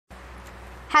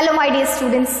Hello my dear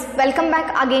students, welcome back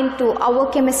again to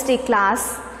our chemistry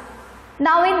class.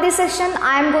 Now in this session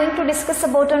I am going to discuss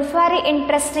about a very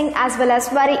interesting as well as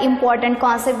very important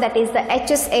concept, that is the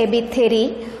HSAB theory,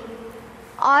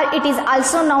 or it is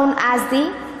also known as the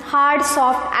hard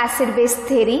soft acid base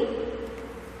theory.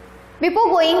 Before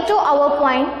going to our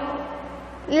point,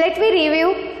 let me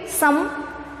review some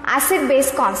acid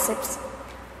base concepts.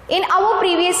 In our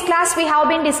previous class we have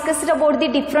been discussed about the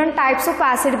different types of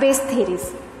acid base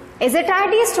theories. Is it right,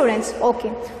 dear students? Okay.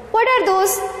 What are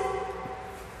those?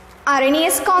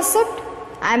 Arrhenius concept,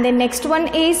 and the next one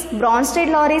is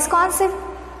Bronsted-Lowry's concept,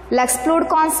 Lux-Fluid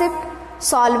concept,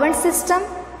 solvent system,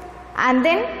 and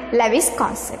then Lewis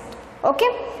concept. Okay.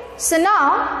 So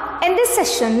now in this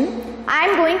session I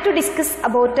am going to discuss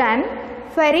about an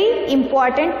very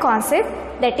important concept,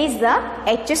 that is the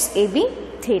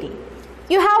HSAB theory.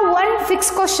 You have one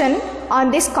fixed question on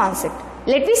this concept.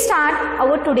 Let me start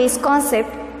our today's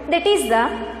concept, that is the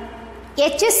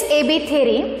HSAB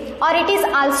theory, or it is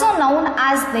also known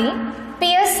as the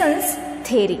Pearson's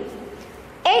theory.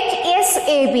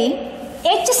 HSAB,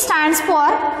 H stands for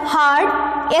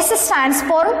hard, S stands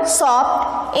for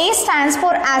soft, A stands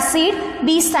for acid,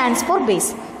 B stands for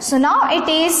base. So now it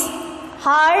is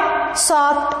hard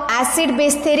soft acid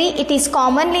base theory. It is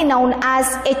commonly known as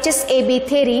HSAB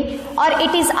theory, or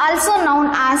it is also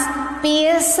known as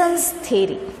Pearson's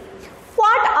theory.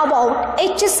 What about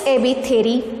HSAB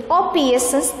theory or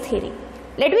Pearson's theory?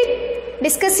 Let me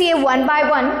discuss here one by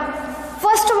one.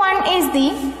 First one is the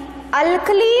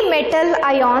alkali metal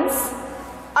ions,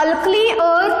 alkali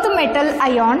earth metal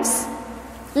ions,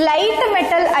 light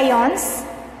metal ions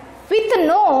with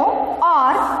no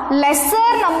or lesser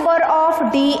number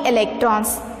of d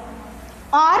electrons,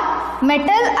 or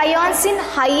metal ions in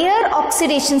higher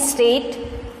oxidation state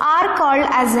are called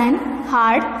as an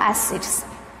hard acids.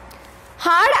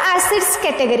 Hard acids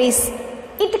categories,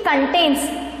 it contains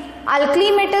alkali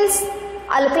metals,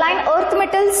 alkaline earth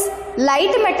metals,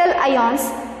 light metal ions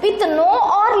with no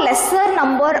or lesser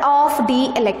number of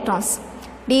d electrons.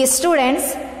 Dear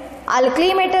students,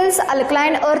 alkali metals,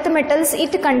 alkaline earth metals,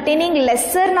 it containing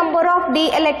lesser number of d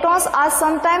electrons, or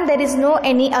sometimes there is no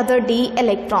any other d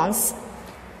electrons.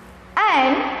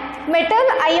 And metal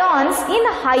ions in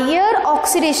higher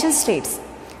oxidation states.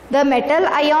 The metal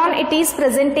ion, it is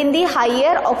present in the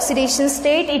higher oxidation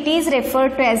state, it is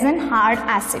referred to as an hard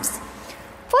acids.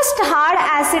 First hard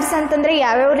acids ಅಂತಂದ್ರೆ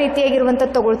ಯಾವ್ಯಾವ ರೀತಿಯಾಗಿರುವಂತ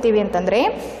ತಗೊಳ್ತೀವಿ ಅಂತಂದ್ರೆ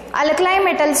alkaline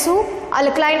metals,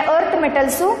 alkaline earth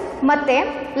metals ಮತ್ತೆ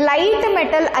light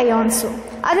metal ions.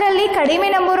 ಅದರಲ್ಲಿ ಕಡಿಮೆ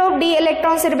number of D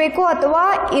electrons ಇರಬೇಕು ಅಥವಾ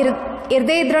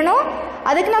ಇರದೇ ಇದ್ರೂ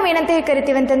ಅದಕ್ಕೆ ನಾವು ಏನಂತ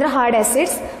ಕರಿತೀವಿ ಅಂತಂದ್ರೆ hard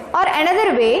acids. R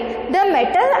another way, the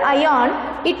metal ion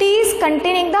it is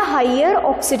containing the higher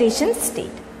oxidation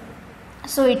state.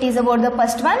 So it is about the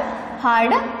first one,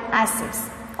 hard acids.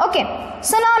 Okay.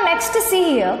 So now next see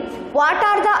here, what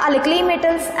are the alkali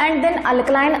metals and then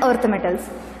alkaline earth metals?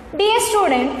 Dear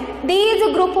student, these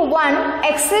group 1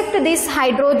 except this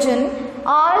hydrogen,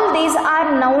 all these are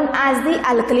known as the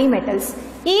alkali metals.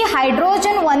 ಈ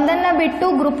hydrogen ಒಂದನ್ನ ಬಿಟ್ಟು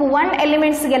group 1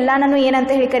 elements ಗೆಲ್ಲ ನಾನು ಏನಂತ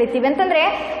ಹೇಳಿ ಕರಿತೀವಿ ಅಂತಂದ್ರೆ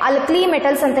alkali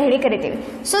metals ಅಂತ ಹೇಳಿ ಕರಿತೀವಿ.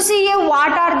 So see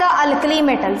what are the alkali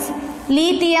metals?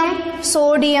 lithium,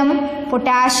 sodium,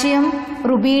 potassium,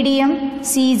 rubidium,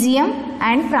 cesium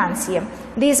and francium.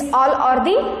 These all are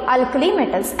the alkali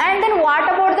metals. And then what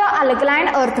about the alkaline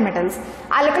earth metals?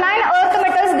 Alkaline earth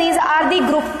metals, these are the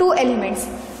group 2 elements.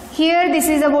 Here this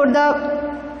is about the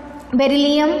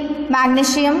beryllium,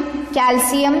 magnesium,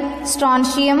 calcium,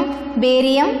 strontium,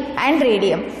 barium and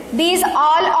radium. These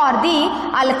all are the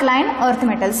alkaline earth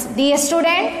metals. Dear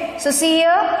student, so see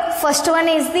here, first one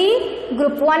is the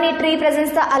group 1, it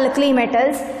represents the alkali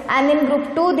metals, and in group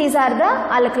 2 these are the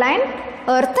alkaline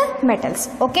earth metals.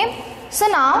 Okay. So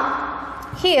now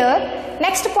here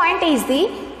next point is the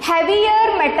heavier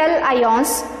metal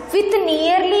ions with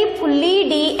nearly fully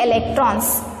d electrons,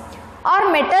 or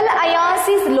metal ions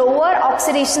is lower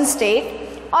oxidation state,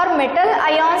 or metal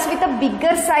ions with a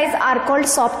bigger size are called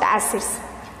soft acids.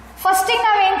 First thing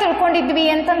ನಾವು ಏನು ತಿಳ್ಕೊಂಡಿದ್ವಿ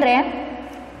ಅಂತಂದ್ರೆ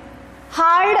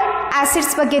hard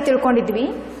acids ಬಗ್ಗೆ ತಿಳ್ಕೊಂಡಿದ್ವಿ.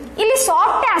 ಇಲ್ಲಿ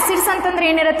soft acids ಅಂತಂದ್ರೆ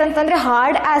ಏನಿರುತ್ತೆ ಅಂತಂದ್ರೆ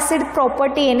hard acid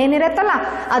property ಏನೇನಿರುತ್ತಲ್ಲ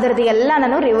ಅದರದ್ದು ಎಲ್ಲ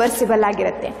ನಾನು ರಿವರ್ಸಿಬಲ್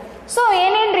ಆಗಿರುತ್ತೆ. ಸೊ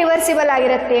ಏನೇನು ರಿವರ್ಸಿಬಲ್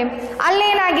ಆಗಿರುತ್ತೆ,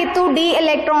 ಅಲ್ಲೇನಾಗಿತ್ತು ಡಿ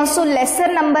ಎಲೆಕ್ಟ್ರಾನ್ಸ್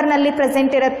ಲೆಸರ್ ನಂಬರ್ ನಲ್ಲಿ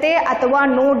ಪ್ರೆಸೆಂಟ್ ಇರುತ್ತೆ ಅಥವಾ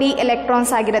ನೋ ಡಿ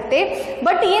ಎಲೆಕ್ಟ್ರಾನ್ಸ್ ಆಗಿರುತ್ತೆ.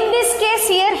 But in this case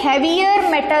here heavier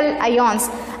metal ions,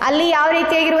 ಅಲ್ಲಿ ಯಾವ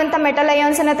ರೀತಿಯಾಗಿರುವಂಥ ಮೆಟಲ್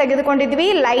ಅಯಾನ್ಸ್ ಅನ್ನು ತೆಗೆದುಕೊಂಡಿದ್ವಿ,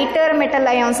 ಲೈಟರ್ ಮೆಟಲ್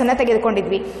ಅಯಾನ್ಸ್ ಅನ್ನು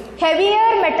ತೆಗೆದುಕೊಂಡಿದ್ವಿ.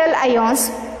 Heavier metal ions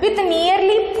with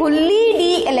nearly fully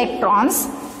D electrons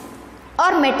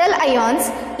or metal ions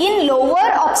in lower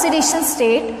oxidation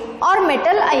state or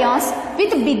metal ions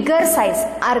with bigger size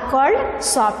are called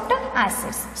soft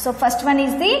acids. So first one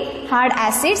is the hard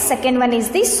acids, second one is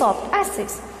the soft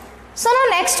acids. So now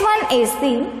next one is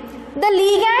the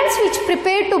ligands which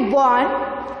prepare to bond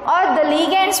or the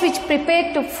ligands which prepare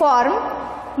to form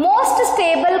most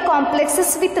stable complexes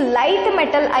with light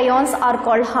metal ions are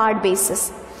called hard bases.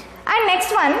 And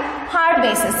next one, hard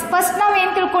bases. First ನಾವು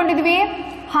ಏನು ತಿಳ್ಕೊಂಡಿದ್ವಿ,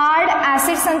 hard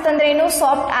acids ಅಂತಂದ್ರೆ ಏನು,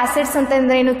 soft acids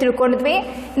ಅಂತಂದ್ರೆ ಏನು ತಿಳ್ಕೊಂಡಿದ್ವಿ.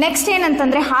 Next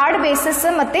ಏನಂತಂದ್ರೆ hard basis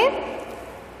ಮತ್ತೆ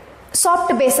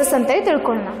soft basis ಅಂತೇಳಿ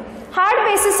ತಿಳ್ಕೊಳ್ಳೋಣ. ಹಾರ್ಡ್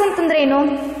ಬೇಸಸ್ ಅಂತಂದ್ರೆ ಏನು,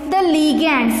 the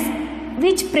ligands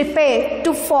which prepare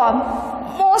to form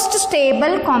most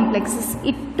stable complexes.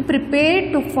 It prepare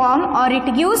to form or it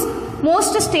gives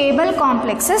most stable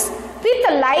complexes with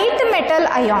light metal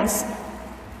ions.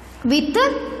 With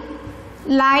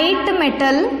light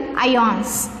metal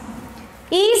ions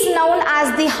is known as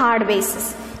the hard bases.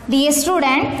 Dear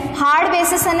student, hard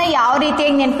bases ಅನ್ನು ಯಾವ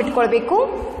ರೀತಿಯಾಗಿ ನೆನಪಿಟ್ಕೊಳ್ಬೇಕು,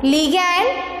 ligand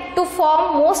to form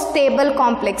most stable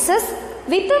complexes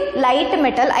with light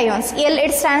metal ions. L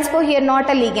it stands for here, not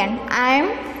a ligand. I am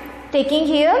taking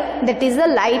here that is the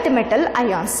light metal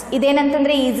ions.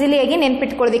 ಇದೇನಂತಂದ್ರೆ easily ಆಗಿ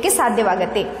ನೆನಪಿಟ್ಕೊಳ್ಳೋದಕ್ಕೆ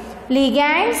ಸಾಧ್ಯವಾಗುತ್ತೆ.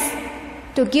 Ligands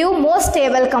to give more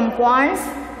stable compounds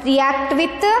react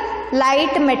with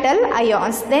light metal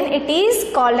ions, then it is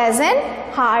called as an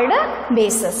hard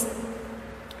bases.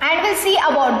 And we'll see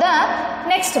about the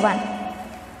next one,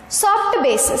 soft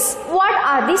bases. What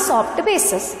are the soft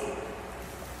bases?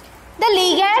 The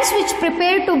ligands which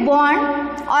prepare to bond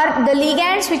or the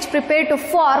ligands which prepare to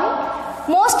form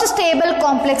most stable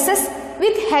complexes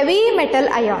with heavy metal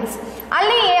ions.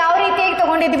 ಅಲ್ಲಿ ಯಾವ ರೀತಿಯಾಗಿ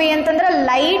ತಗೊಂಡಿದ್ವಿ ಅಂತಂದ್ರೆ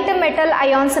light metal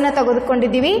ions ಅನ್ನ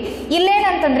ತೆಗೆದುಕೊಂಡಿದ್ದೀವಿ.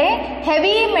 ಇಲ್ಲೇನಂತಂದ್ರೆ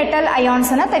heavy metal ions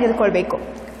ಅನ್ನ ತೆಗೆದುಕೊಳ್ಬೇಕು.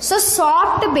 So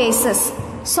soft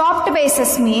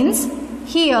basis means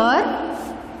here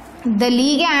the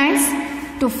ligands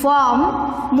to form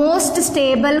most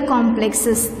stable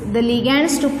complexes. The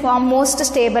ligands to form most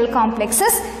stable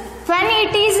complexes when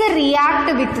it is react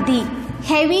with the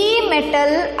heavy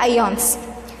metal ions.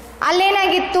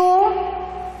 ಅಲ್ಲೇನಾಗಿತ್ತು,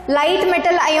 light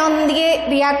metal ಅಯಾನ್ಗೆ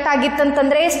react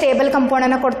ಆಗಿತ್ತಂತಂದ್ರೆ stable compound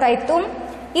ಅನ್ನು ಕೊಡ್ತಾ ಇತ್ತು.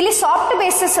 ಇಲ್ಲಿ soft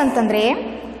basis ಅಂತಂದ್ರೆ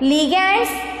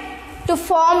ligands to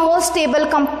form more stable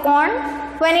compound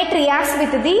when it reacts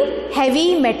with the heavy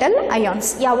metal ions.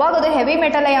 ಯಾವಾಗ ಅದು heavy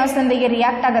metal ions ನೊಂದಿಗೆ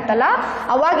react ಆಗುತ್ತಲ್ಲ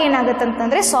ಅವಾಗ ಏನಾಗುತ್ತೆ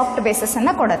ಅಂತಂದ್ರೆ ಸಾಫ್ಟ್ ಬೇಸಸ್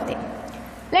ಅನ್ನು ಕೊಡುತ್ತೆ.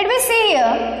 Let me sea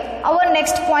here hour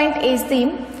next point is the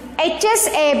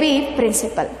HSAB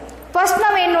principal. First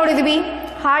ನಾವು ಏನು ನೋಡಿದ್ವಿ,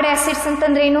 ಹಾರ್ಡ್ ಆಸಿಡ್ಸ್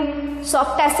ಅಂತಂದ್ರೆ ಏನು,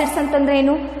 ಸಾಫ್ಟ್ ಆಸಿಡ್ಸ್ ಅಂತಂದ್ರೆ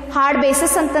ಏನು, ಹಾರ್ಡ್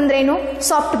ಬೇಸಸ್ ಅಂತಂದ್ರೆ ಏನು,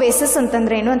 ಸಾಫ್ಟ್ ಬೇಸಸ್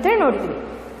ಅಂತಂದ್ರೆ ಏನು ಅಂತ ಹೇಳಿ ನೋಡಿದ್ವಿ.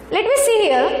 Let me see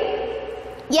here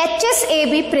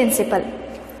HSAB principle.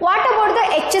 What about the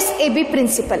HSAB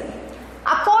principle?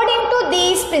 According to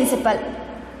these principle,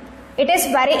 it is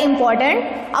very important.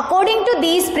 According to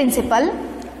these principle,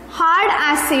 hard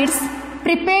acids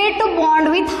prepare to bond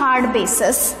with hard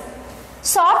bases.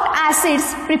 Soft acids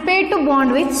prepare to bond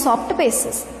with soft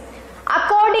bases.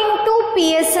 According to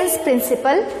Pearson's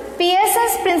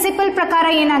principle ಪ್ರಕಾರ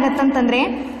ಏನಾಗುತ್ತಂತಂದ್ರೆ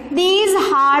these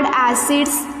hard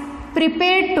acids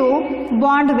prepare to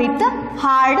bond with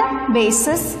hard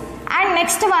bases. And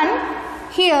next one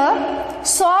here,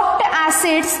 soft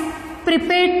acids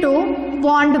prepare to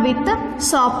bond with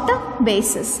soft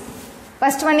bases.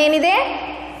 First one ಏನಿದೆ,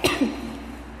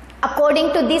 according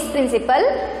to this principle,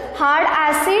 hard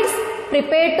acids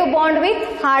prepare to bond with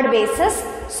hard bases,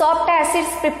 soft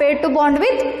acids prepare to bond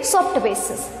with soft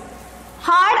bases.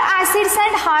 Hard acids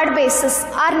and hard bases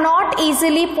are not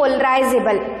easily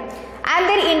polarizable and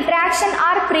their interaction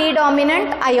are predominant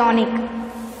ionic.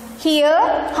 Here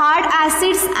hard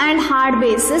acids and hard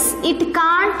bases, it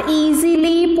can't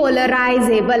easily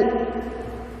polarizable.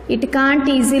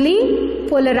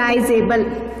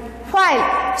 While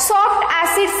soft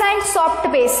acids and soft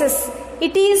bases,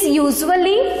 it is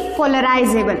usually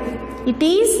polarizable. It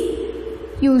is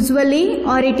usually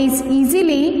or it is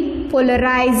easily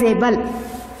polarizable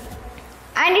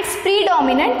and its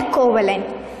predominant covalent.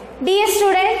 Dear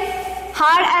student,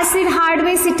 hard acid, hard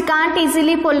base, it can't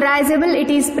easily polarizable, it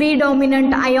is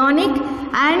predominant ionic,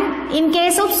 and in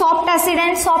case of soft acid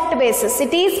and soft bases,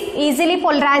 it is easily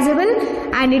polarizable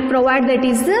and it provides that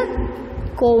is the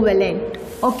covalent.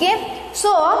 Okay,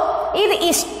 so ಇದು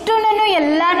ಇಷ್ಟನ್ನು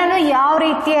ಎಲ್ಲಾನು ಯಾವ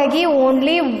ರೀತಿಯಾಗಿ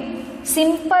only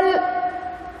simple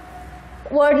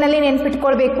ವರ್ಡ್ನಲ್ಲಿ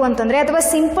ನೆನ್ಪಿಟ್ಕೊಳ್ಬೇಕು ಅಂತಂದರೆ ಅಥವಾ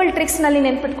simple ಟ್ರಿಕ್ಸ್ನಲ್ಲಿ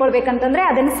ನೆನ್ಪಿಟ್ಕೊಳ್ಬೇಕಂತಂದರೆ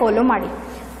ಅದನ್ನು follow ಮಾಡಿ.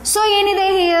 So ಏನಿದೆ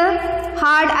here,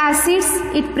 hard acids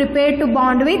it prepare to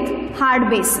bond with hard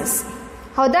basis,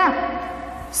 ಹೌದಾ?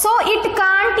 ಸೊ ಇಟ್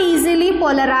ಕಾಂಟ್ ಈಸಿಲಿ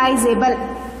ಪೋಲರೈಸೇಬಲ್,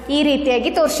 ಈ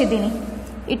ರೀತಿಯಾಗಿ ತೋರಿಸಿದ್ದೀನಿ.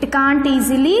 It can't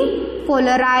easily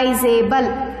ಪೋಲರೈಸೇಬಲ್.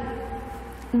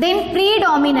 Then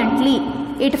predominantly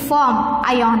it form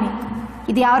ionic.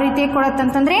 ಇದು ಯಾವ ರೀತಿಯಾಗಿ ಕೊಡುತ್ತೆ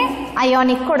ಅಂತಂದರೆ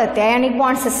ಅಯಾನಿಕ್ ಕೊಡುತ್ತೆ, ionic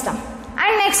bond system.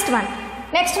 And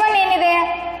next one ಏನಿದೆ,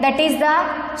 that is the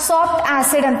soft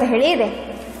acid ಅಂತ ಹೇಳಿ ಇದೆ.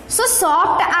 So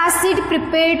soft acid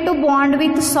prepared to bond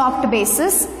with soft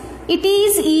basis, it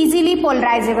is easily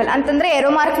ಪೋಲರೈಸೇಬಲ್ ಅಂತಂದರೆ ಏರೋ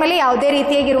ಮಾರ್ಕ್ ಮೇಲೆ ಯಾವುದೇ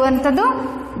ರೀತಿಯಾಗಿರುವಂಥದ್ದು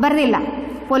ಬರಲಿಲ್ಲ,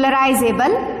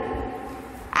 ಪೋಲರೈಸೇಬಲ್.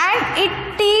 And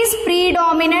it is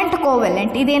predominant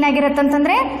covalent, ಇದೇನಾಗಿರುತ್ತೆ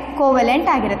ಅಂತಂದರೆ ಕೋವೆಲೆಂಟ್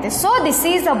ಆಗಿರುತ್ತೆ. So this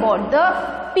is about the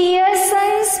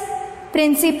Pearson's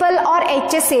principal R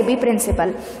HSAB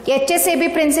principal. HSAB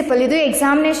principal ಇದು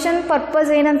examination purpose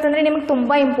ಏನಂತಂದರೆ ನಿಮಗೆ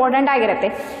ತುಂಬ ಇಂಪಾರ್ಟೆಂಟ್ ಆಗಿರುತ್ತೆ.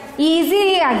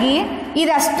 ಈಸಿಯಾಗಿ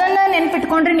ಇದಷ್ಟನ್ನು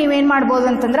ನೆನ್ಪಿಟ್ಕೊಂಡ್ರೆ ನೀವೇನು ಮಾಡ್ಬೋದು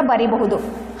ಅಂತಂದ್ರೆ ಬರೀಬಹುದು.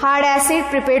 Hard acid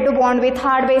prepare to bond with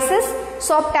hard basis,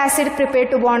 soft acid prepare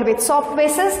to bond with soft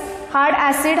basis, hard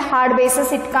acid, hard bases,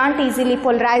 it can't easily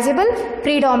polarizable,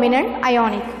 predominant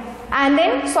ionic. And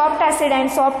then soft acid and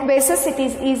soft bases, it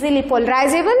is easily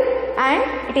polarizable and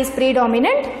it is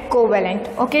predominant covalent.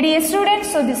 Okay dear students,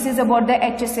 so this is about the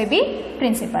HSAB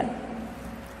principle.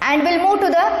 And we'll move to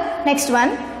the next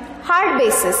one, hard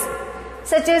bases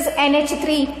such as NH3,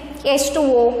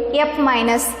 H2O, F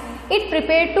minus, it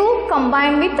prepared to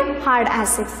combine with hard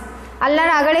acids. ಅಲ್ಲ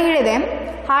ಆಗಲೇ ಹೇಳಿದೆ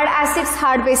hard acids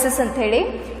hard basis ಅಂತ ಹೇಳಿ.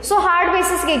 So hard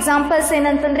ಬೇಸಸ್ಗೆ examples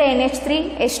ಏನಂತಂದರೆ NH3,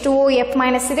 H2O, F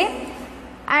minus ಇದೆ.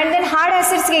 And then hard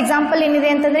ಆಸಿಡ್ಸ್ಗೆ example ಏನಿದೆ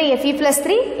ಅಂತಂದರೆ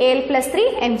Fe+3, Al+3,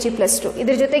 Mg+2.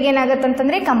 ಇದ್ರ ಜೊತೆಗೆ ಏನಾಗುತ್ತೆ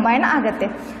ಅಂತಂದರೆ ಕಂಬೈನ್ ಆಗುತ್ತೆ.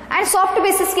 ಆ್ಯಂಡ್ ಸಾಫ್ಟ್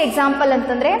ಬೇಸಸ್ಗೆ ಎಕ್ಸಾಂಪಲ್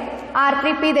ಅಂತಂದರೆ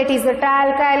R3P, that is the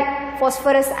ಟ್ರೈಆಲ್ಕೈಲ್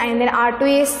phosphorus, and then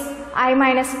R2S,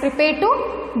 I- prepare to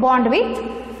bond with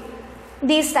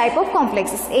these type of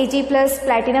complexes, Ag+,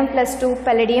 platinum+2,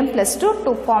 palladium+2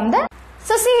 to form the.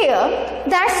 So see here,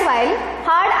 that's why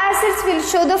hard acids will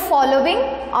show the following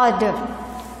order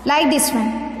like this one,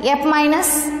 F minus,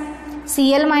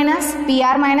 Cl minus,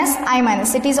 Br minus, I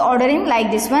minus. It is ordering like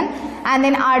this one, and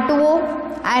then R2O,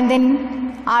 and then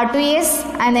R2S,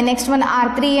 and the next one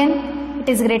R3N.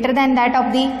 It is greater than that of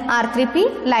the R3P.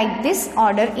 Like this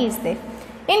order is there.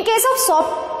 In case of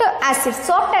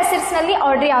soft acids ನಲ್ಲಿ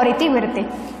order ಯಾವ ರೀತಿ ಬರುತ್ತೆ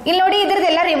ಇಲ್ಲಿ ನೋಡಿ,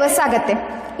 ಇದ್ರದ್ದೆಲ್ಲ reverse ಆಗುತ್ತೆ.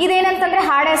 ಇದೇನಂತಂದ್ರೆ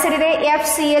hard acid ಇದೆ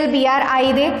FCl Br I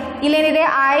ಇದೆ, ಇಲ್ಲೇನಿದೆ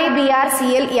I Br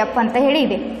Cl F ಅಂತ ಹೇಳಿ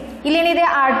ಇದೆ. ಇಲ್ಲೇನಿದೆ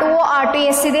R2O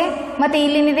R2S ಇದೆ, ಮತ್ತೆ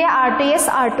ಇಲ್ಲೇನಿದೆ R2S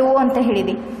R2O ಅಂತ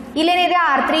ಹೇಳಿದೆ. ಇಲ್ಲೇನಿದೆ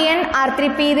R3N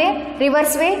R3P ಇದೆ,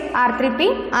 ರಿವರ್ಸ್ ವೇ R3P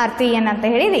R3N ಅಂತ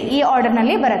ಹೇಳಿದೆ. ಈ ಆರ್ಡರ್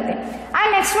ನಲ್ಲಿ ಬರುತ್ತೆ.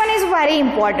 And next one is very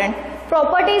important,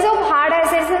 properties of hard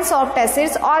acids and soft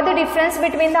acids, or the difference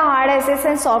between the hard acids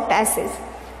and soft acids.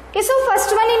 Okay, so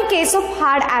first one, in case of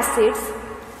hard acids,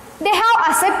 they have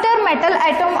acceptor metal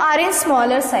atom are in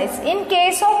smaller size. In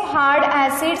case of hard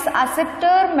acids,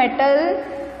 acceptor metal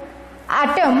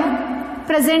atom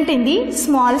present in the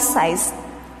small size.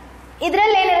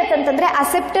 ಇದರಲ್ಲಿ ಏನಿರುತ್ತೆ ಅಂತಂದ್ರೆ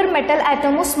ಅಸೆಪ್ಟರ್ metal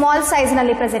atom small size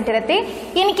ನಲ್ಲಿ present ಇರುತ್ತೆ.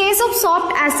 In case of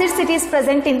soft acids it is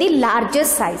present in the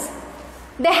largest size.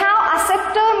 They have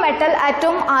acceptor metal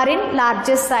atom are in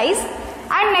largest size.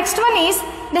 And next one is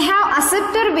they have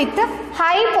acceptor with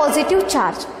high positive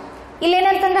charge.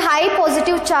 ಇಲ್ಲೇನಂತಂದ್ರೆ high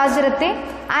positive charge ಇರುತ್ತೆ.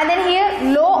 And then here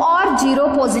low or zero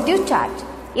positive charge.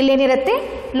 ಇಲ್ಲೇನಿರುತ್ತೆ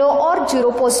low or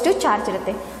zero positive charge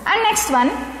ಇರುತ್ತೆ. And next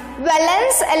one,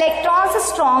 valence electrons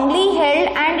strongly held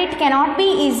and it cannot be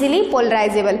easily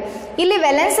polarizable. ಇಲ್ಲಿ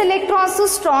valence electrons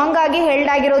strong ಆಗಿ held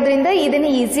ಆಗಿರೋದ್ರಿಂದ ಇದನ್ನು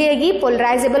ಈಸಿಯಾಗಿ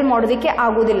ಪೋಲರೈಸೇಬಲ್ ಮಾಡೋದಕ್ಕೆ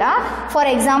ಆಗೋದಿಲ್ಲ. For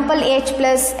example H+,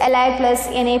 Li+,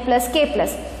 Na+, K+.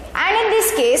 And in this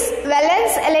case,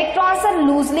 valence electrons are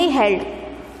loosely held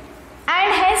and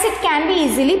hence it can be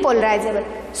easily polarizable.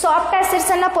 Soft acids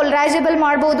ಅನ್ನ ಪೋಲರೈಸೇಬಲ್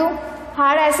ಮಾಡಬಹುದು,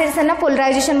 hard acids ಅನ್ನ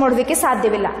ಪೋಲರೈಸೇಷನ್ ಮಾಡೋದಕ್ಕೆ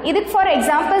ಸಾಧ್ಯವಿಲ್ಲ. ಇದಕ್ಕೆ ಫಾರ್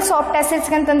ಎಕ್ಸಾಂಪಲ್ ಸಾಫ್ಟ್ ಆಸಿಡ್ಸ್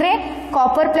ಅಂತಂದ್ರೆ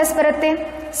copper plus ಬರುತ್ತೆ,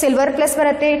 silver plus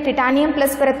ಬರುತ್ತೆ, titanium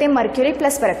plus ಬರುತ್ತೆ, ಮರ್ಕ್ಯೂರಿ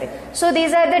ಪ್ಲಸ್ ಬರುತ್ತೆ. So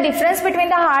these are the difference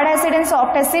between the hard acid and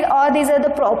soft acid, are these are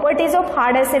the properties of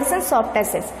hard acids and soft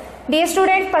acids. Dear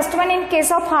student, first one, in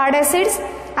case of hard acids,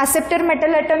 acceptor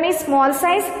metal atom is small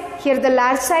size, here the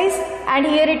large size, and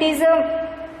here it is a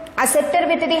acceptor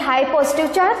with the high positive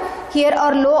charge, here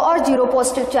or low or zero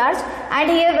positive charge, and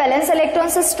here valence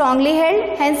electrons are strongly held,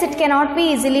 hence it cannot be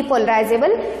easily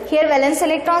polarizable. Here valence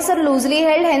electrons are loosely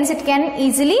held, hence it can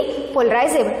easily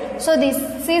polarizable. So this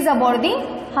is about the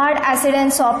hard acid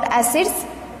and soft acids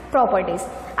properties.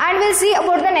 And we'll see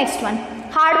about the next one,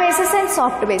 hard bases and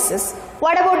soft bases.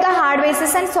 What about the hard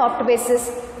bases and soft bases?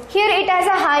 Here it has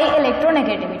a high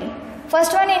electronegativity.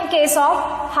 First one, in case of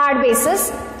hard bases,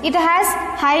 it has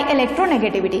high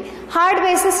electronegativity. Hard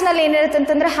bases ನಲ್ಲಿ ಏನಿರುತ್ತೆ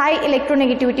ಅಂತಂದ್ರೆ high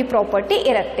electronegativity property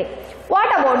ಇರುತ್ತೆ. What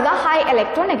about the high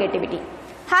electronegativity?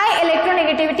 High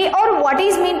electronegativity, or what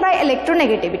is meant by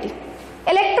electronegativity?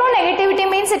 Electronegativity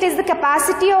means it is the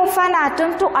capacity of an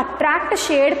atom to attract a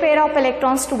shared pair of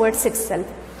electrons towards itself.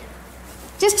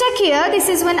 Just check here, this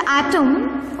is one atom,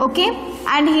 okay,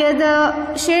 and here the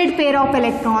shared pair of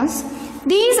electrons.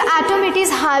 These atom, it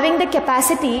is having the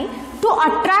capacity to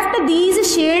attract these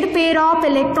shared pair of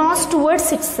electrons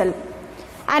towards itself.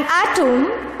 An atom,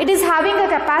 it is having a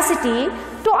capacity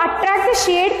to attract the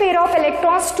shared pair of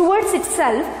electrons towards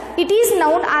itself. It is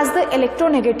known as the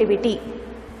electronegativity.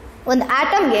 ಒಂದು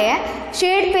ಆಟಮ್ಗೆ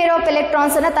shade pair of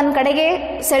electrons ಅನ್ನು ತನ್ನ ಕಡೆಗೆ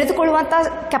ಸೆಳೆದುಕೊಳ್ಳುವಂಥ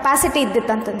capacity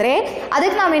ಇದ್ದಿತ್ತಂತಂದರೆ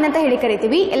ಅದಕ್ಕೆ ನಾವೇನಂತ ಹೇಳಿ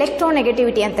ಕರಿತೀವಿ,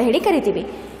 electronegativity ಅಂತ ಹೇಳಿ ಕರಿತೀವಿ.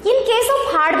 In case of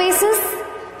hard basis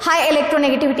high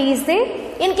electronegativity is there.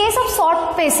 In case of soft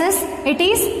bases, it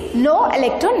is low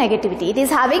electronegativity. It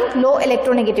is having low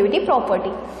electronegativity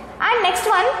property. And next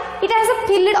one, it has a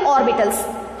filled orbitals.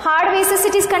 Hard bases,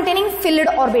 it is containing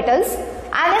filled orbitals,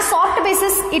 and in soft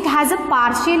bases, it has a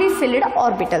partially filled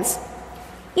orbitals.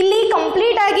 ಇಲ್ಲಿ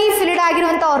complete ಆಗಿ filled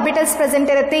ಆಗಿರುವಂತಹ orbitals present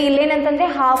ಇರುತ್ತೆ. ಇಲ್ಲೇನಂತಂದ್ರೆ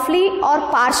ಹಾಫ್ಲಿ R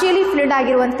partially filled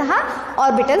ಆಗಿರುವಂತಹ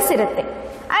orbitals ಇರುತ್ತೆ.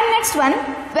 And next one,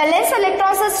 valence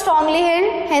electrons are strongly held,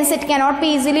 hence it cannot be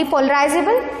easily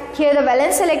polarizable. Here the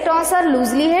valence electrons are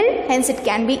loosely held, hence it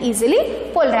can be easily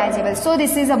polarizable. So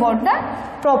this is about the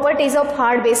properties of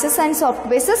hard bases and soft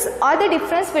bases, or the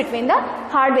difference between the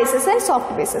hard bases and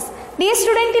soft bases. Dear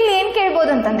student, ಇಲ್ಲಿ ಏನು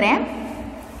ಕೇಳಬಹುದು ಅಂತಂದ್ರೆ,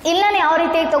 ಇಲ್ಲಿ ನಾನು ಯಾವ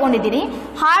ರೀತಿಯಾಗಿ ತಗೊಂಡಿದ್ದೀನಿ,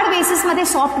 hard basis ಮತ್ತೆ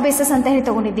ಸಾಫ್ಟ್ ಬೇಸಿಸ್ ಅಂತ ಹೇಳಿ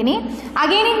ತಗೊಂಡಿದ್ದೀನಿ.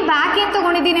 ಅಗೇನ್ ಇನ್ ಬ್ಯಾಕ್ ಏನು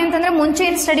ತಗೊಂಡಿದ್ದೀನಿ ಅಂತಂದ್ರೆ, ಮುಂಚೆ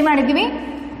ಏನು ಸ್ಟಡಿ ಮಾಡಿದ್ದೀವಿ,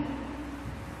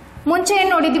 ಮುಂಚೆ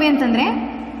ಏನು ನೋಡಿದ್ವಿ ಅಂತಂದ್ರೆ,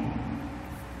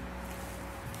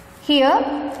 ಹಿಯರ್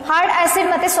ಹಾರ್ಡ್ ಆಸಿಡ್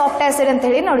ಮತ್ತೆ ಸಾಫ್ಟ್ ಆಸಿಡ್ ಅಂತ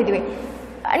ಹೇಳಿ ನೋಡಿದ್ವಿ.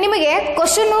 ನಿಮಗೆ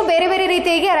ಕ್ವಶನ್ ಬೇರೆ ಬೇರೆ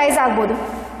ರೀತಿಯಾಗಿ ಅರೈಸ್ ಆಗ್ಬೋದು.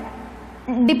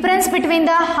 Difference between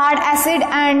the hard acid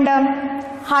and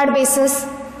hard basis,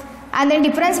 and then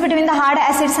difference between the hard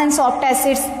acids and soft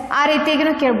acids, ಆ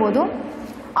ರೀತಿಯಾಗಿನೂ ಕೇಳ್ಬೋದು.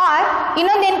 ಆರ್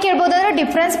ಇನ್ನೊಂದು ಏನು ಕೇಳ್ಬೋದು ಅಂದ್ರೆ,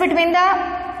 difference between the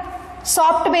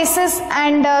soft bases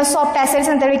and soft acids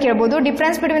ಅಂತ ಹೇಳಿ ಕೇಳ್ಬೋದು.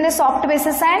 Difference between the soft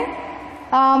bases and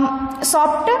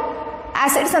soft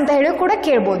acids ಅಂತ ಹೇಳಿ ಕೂಡ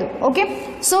ಕೇಳ್ಬೋದು. ಓಕೆ,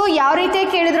 ಸೊ ಯಾವ ರೀತಿಯಾಗಿ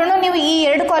ಕೇಳಿದ್ರು ನೀವು ಈ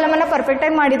ಎರಡು ಕಾಲಮನ್ನು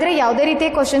ಪರ್ಫೆಕ್ಟಾಗಿ ಮಾಡಿದರೆ ಯಾವುದೇ ರೀತಿಯ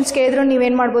ಕ್ವಶನ್ಸ್ ಕೇಳಿದ್ರು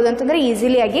ನೀವೇನು ಮಾಡ್ಬೋದು ಅಂತಂದರೆ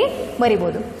ಈಸಿಲಿ ಆಗಿ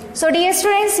ಬರಿಬೋದು. So dear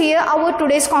students, here hour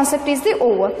today's concept is the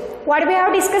over. What we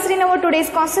have discussed in our today's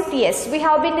concept? Yes, we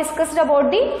have been discussed about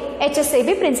the HSAB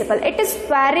principle. It is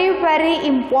very, very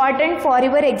important for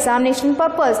your examination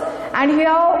purpose, and we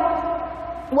have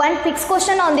one fixed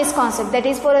question on this concept, that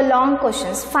is for a long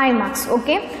questions, 5 marks.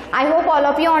 Okay, I hope all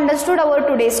of you understood our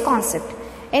today's concept.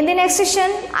 In the next session,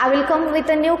 I will come with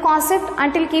a new concept.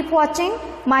 Until, keep watching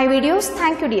my videos.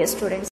 Thank you, dear students.